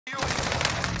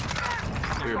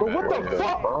But what the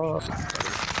fuck?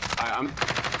 I'm...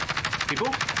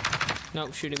 People?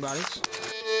 Nope, shooting bodies.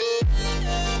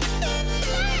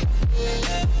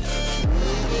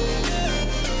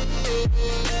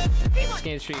 This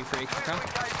game's for you, freak, okay?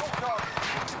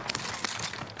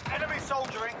 Enemy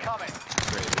soldier incoming.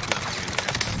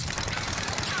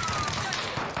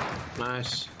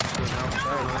 Nice.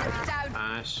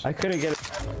 Nice. I couldn't get it.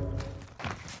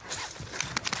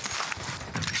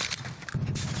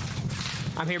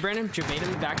 I'm here, Brandon.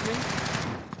 Jermaine, back to me.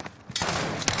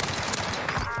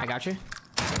 I got you.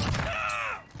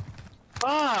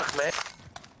 Fuck, man.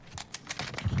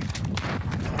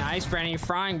 Nice, Brandon. You're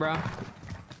frying, bro.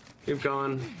 Keep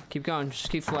going. Keep going. Just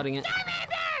keep flooding it.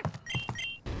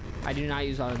 I do not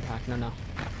use auto impact. No, no.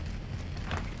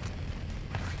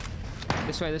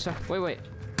 This way, this way. Wait, wait.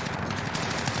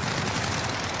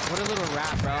 What a little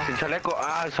rat, bro. Chaleco,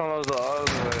 son los dos,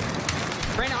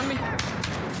 güey. Brandon, on me.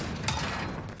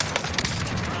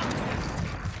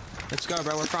 Let's go,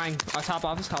 bro. We're frying. Top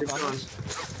office, top office.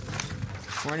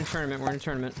 We're in a tournament. We're in a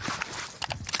tournament.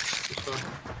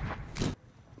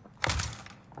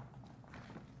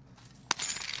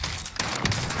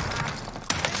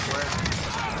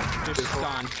 Where? Just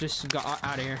gone. Just got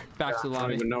out of here. Back to the lobby. I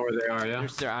don't even know where they are, yeah?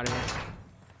 They're out of here.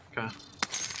 Okay.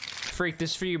 Freak,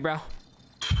 this is for you, bro.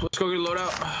 Let's go get a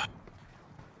loadout.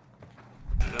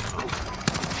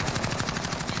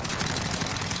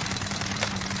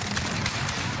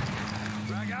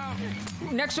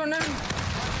 Next one, then.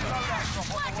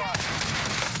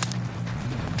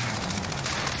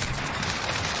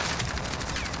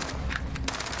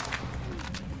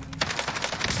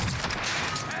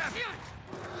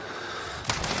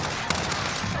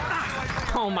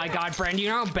 Oh my god, Brandon, you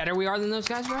know how better we are than those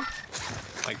guys, bro?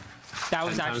 Like, that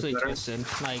was 10 times actually better? twisted.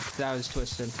 Like, that was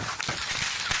twisted.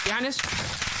 Behind us.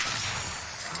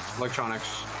 electronics.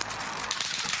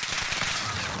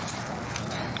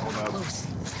 Hold up. Close.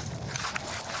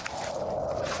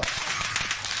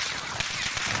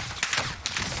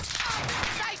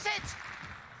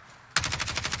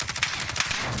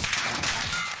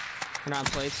 We're not on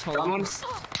plates. Hold Got on. one?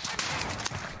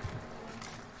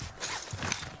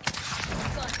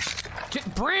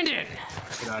 Brandon!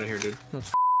 Get out of here, dude.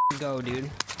 Let's go, dude.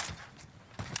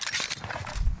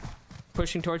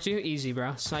 Pushing towards you? Easy,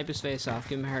 bro. Snipe his face off.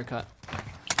 Give him a haircut.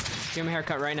 Give him a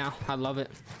haircut right now. I love it.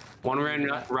 One ran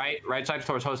right side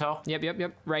towards hotel. Yep, yep,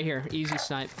 yep. Right here. Easy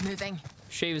snipe. Moving.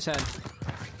 Shave his head.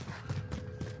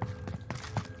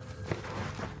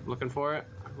 Looking for it.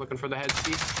 Looking for the head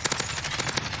ski.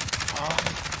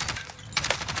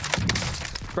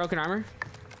 Broken armor.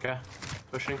 Okay.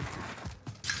 Pushing.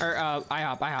 Or,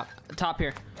 IHOP. Top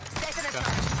here. Okay.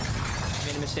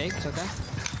 Made a mistake. It's okay.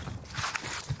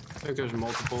 I think there's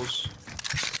multiples.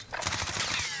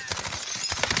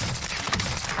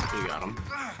 You got him.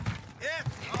 Yeah,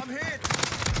 I'm hit.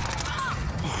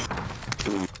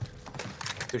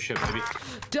 Good shit, baby.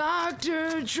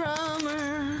 Dr.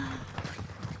 Drummer.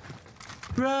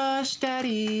 Rush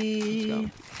Daddy. Let's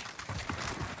go.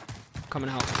 Coming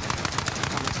to help.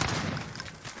 Coming.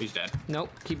 He's dead. Nope.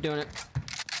 Keep doing it.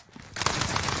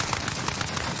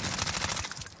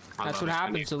 That's what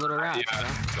happens. A little rat. Yeah.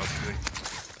 Go for me.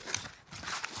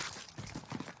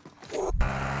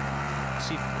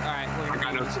 See, all right. We're I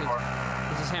got no support.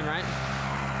 This is him, right?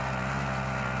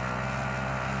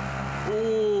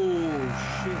 Oh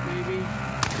shit, baby.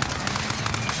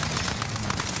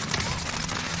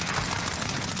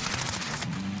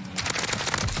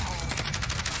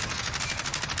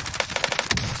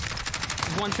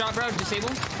 One shot, bro.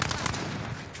 Disabled.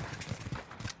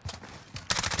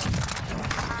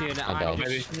 Dude, I'm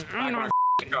Baby.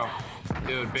 Go.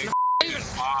 Dude, big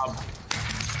Bob.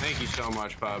 Thank you so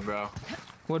much, Bob, bro.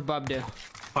 What'd Bub do?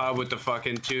 Bob with the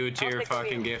fucking 2-tier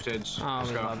fucking gifteds. Oh, Let's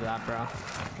we go. love that, bro.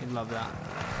 We love that.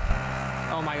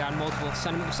 Oh my god, multiple.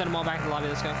 Send them all back to the lobby.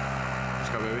 Let's go. Let's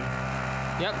go, baby.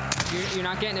 Yep. You're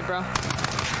not getting it, bro.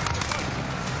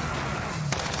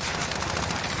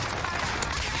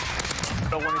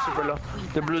 The one is super low.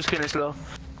 The blue skin is low.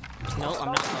 Nope, I'm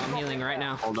not. I'm healing right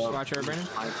now. Hold Just up. watch her, Brandon.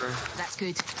 Sniper. That's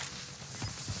good.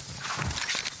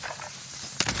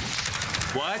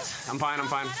 What? I'm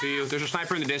fine. See you. There's a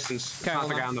sniper in the distance. It's not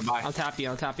the guy on the buy. I'll tap you.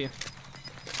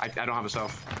 I don't have a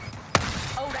self.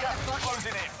 Oh, Gas is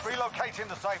closing in. Relocating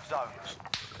the safe zone.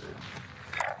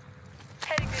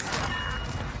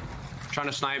 Trying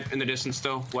to snipe in the distance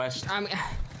still. West. I'm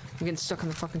getting stuck in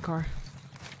the fucking car.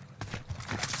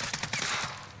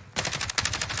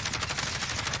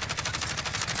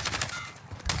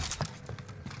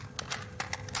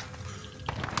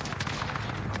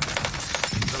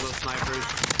 Those snipers.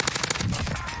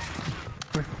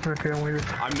 Okay, I'm waiting.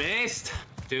 I missed,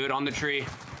 dude. On the tree.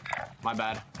 My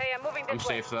bad. Hey, I'm moving this I'm way.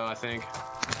 safe though. I think.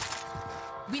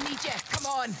 We need you. Come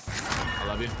on. I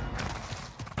love you.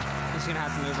 He's gonna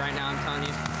have to move right now, I'm telling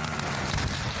you.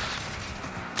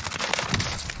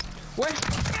 What?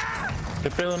 Te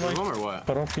pedo, no hay. Home or what?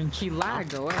 Paró, pinche. He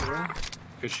lagged away, bro.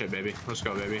 Good shit, baby. Let's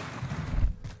go, baby.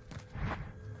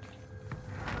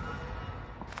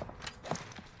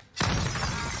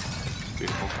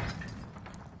 Beautiful.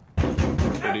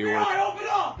 Good do your work.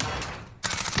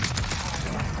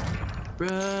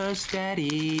 Rush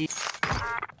Daddy.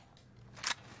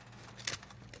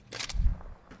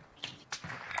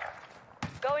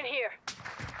 Go in here.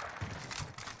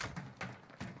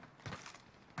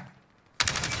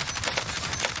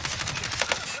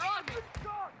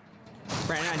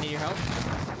 Brandon, I need your help.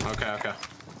 Okay, okay.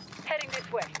 Heading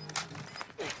this way.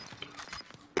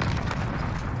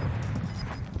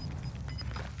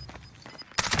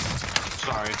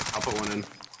 Sorry, I'll put one in.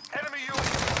 Enemy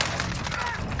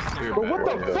UAV. You're What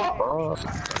bad. the fuck?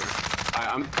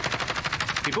 I'm.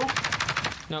 People?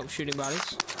 Nope, shooting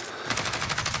bodies.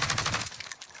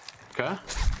 Okay.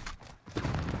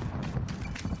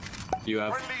 You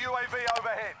have. Friendly UAV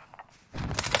overhead.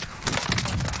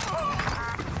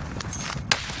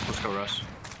 Let's go, Russ.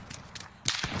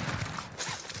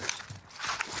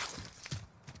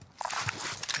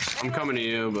 I'm coming to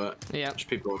you, but Yep. there's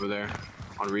people over there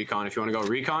on recon. If you want to go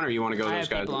recon, or you want to go I those have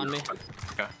guys. people on me.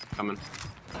 Okay, coming.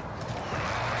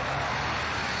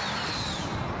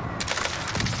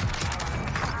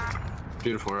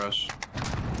 Beautiful, Russ.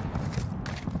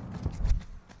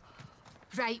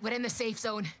 Right, we're in the safe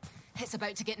zone. It's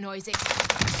about to get noisy.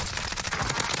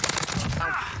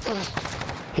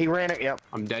 He ran it, yep.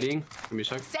 I'm deadying. Give me a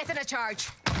sec. Setting a charge.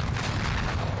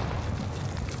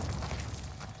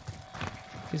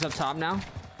 He's up top now.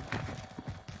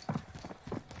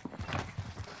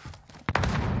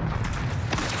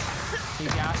 He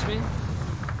gassed me.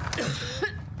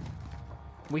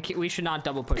 We should not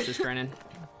double push this, Brandon.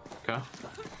 Okay.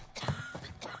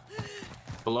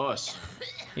 Below us.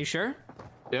 You sure?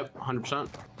 Yep, 100%.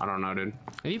 I don't know, dude.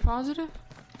 Are you positive?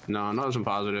 No, I wasn't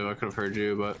positive. I could have heard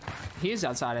you, but He is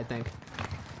outside, I think.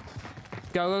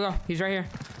 Go, go, go. He's right here.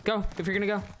 Go, if you're gonna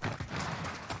go.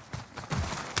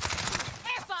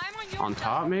 on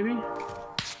top, maybe?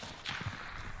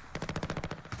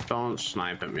 Don't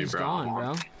snipe at me, He's bro. gone,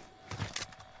 bro.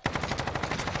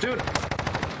 Dude!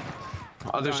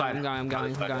 Other side. I'm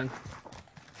going.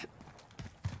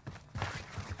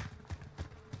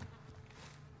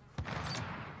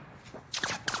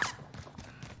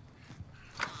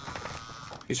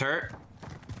 He's hurt.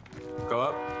 Go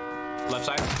up. Left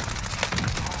side.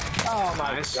 Oh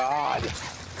my god.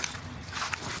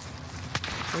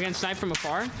 We're getting sniped from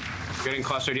afar. Getting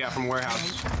clustered, yeah, from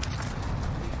warehouse.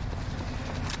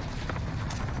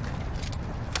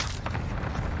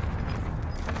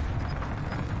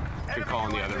 Good call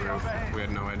on the other roof. We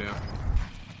had no idea.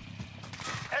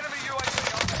 Enemy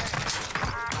UAV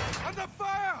overhead. Under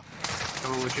fire!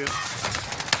 Coming with you.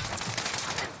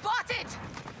 Spotted!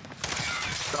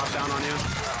 Drop down on you.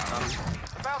 Got him.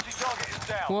 Bounty target is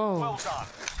down. Whoa. Well done.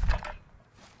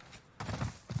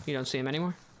 You don't see him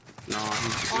anymore. No,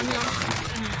 he's On me,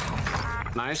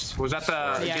 on. nice. Was that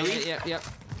the ghillie? Yeah.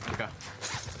 Okay.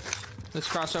 Let's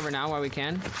cross over now while we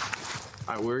can.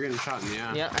 Alright, we're getting shot in the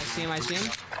ass. Yep, I see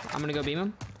him. I'm gonna go beam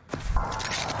him.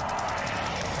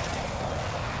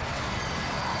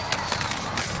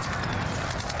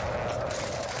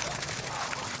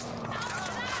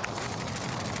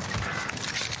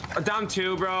 Down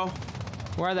two, bro.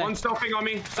 Where are they? One stealthing on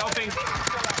me. Stealthing.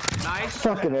 Nice.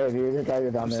 Fucking A, dude. The guy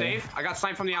down there. Safe. I got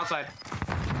sniped from the outside.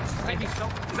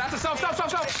 That's a self. Stop.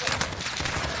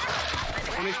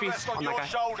 1 Rest HP on on your that guy.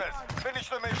 shoulders. Finish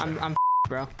the mission. I'm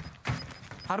bro.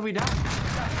 How do we die?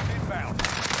 Inbound.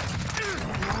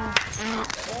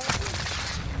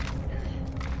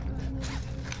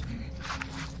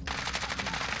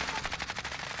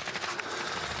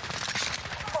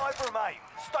 Five remain.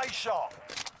 Stay sharp.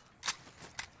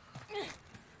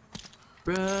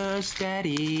 Rush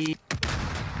Daddy.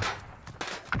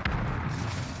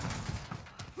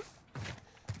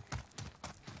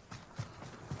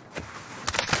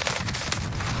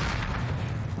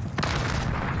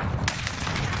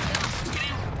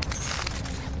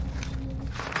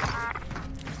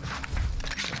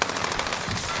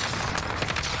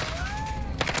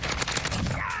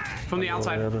 From the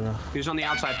outside. He was on the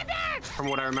outside, from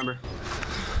what I remember.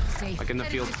 Safe. Like in the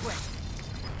Heading field. this way.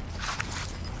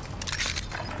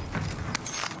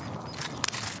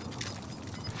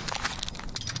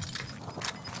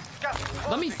 Gas is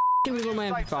Let me closing. f***ing reload my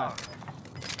Safe MP5. zone.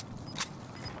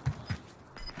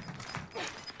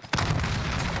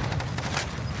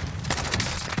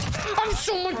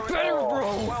 so much better,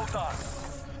 bro. Well done.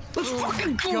 Let's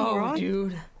fucking go, bro.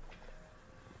 Dude.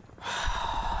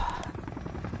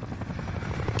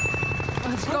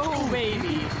 Let's go,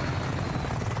 baby.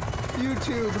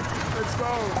 YouTube, let's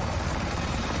go.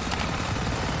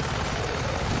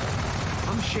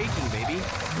 I'm shaking, baby.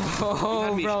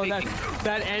 Oh, me bro, shaking.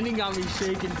 that ending got me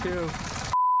shaking too.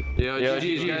 Yo,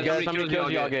 GG, guys, how many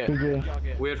kills y'all get?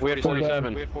 We had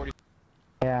 47.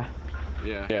 Yeah.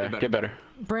 Yeah, Yeah, get better.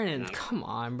 Brandon, come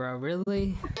on, bro,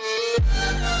 really?